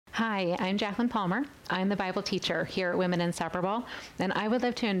Hi, I'm Jacqueline Palmer. I'm the Bible teacher here at Women Inseparable, and I would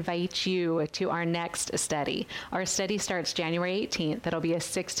love to invite you to our next study. Our study starts January 18th. It'll be a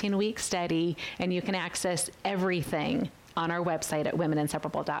 16-week study, and you can access everything on our website at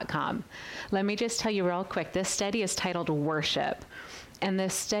womeninseparable.com. Let me just tell you real quick, this study is titled Worship. And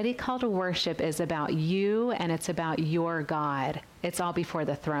this study called Worship is about you, and it's about your God. It's all before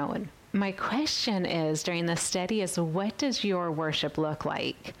the throne. My question is, during this study, is what does your worship look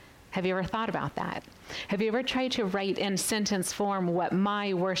like? Have you ever thought about that? Have you ever tried to write in sentence form what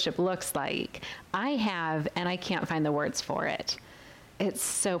my worship looks like? I have, and I can't find the words for it. It's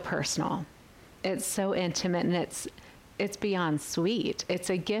so personal. It's so intimate, and it's beyond sweet. It's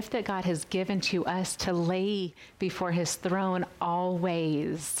a gift that God has given to us to lay before his throne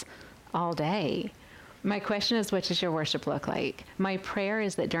always, all day. My question is, what does your worship look like? My prayer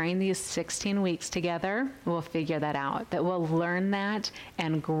is that during these 16 weeks together, we'll figure that out, that we'll learn that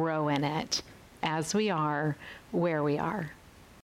and grow in it as we are where we are.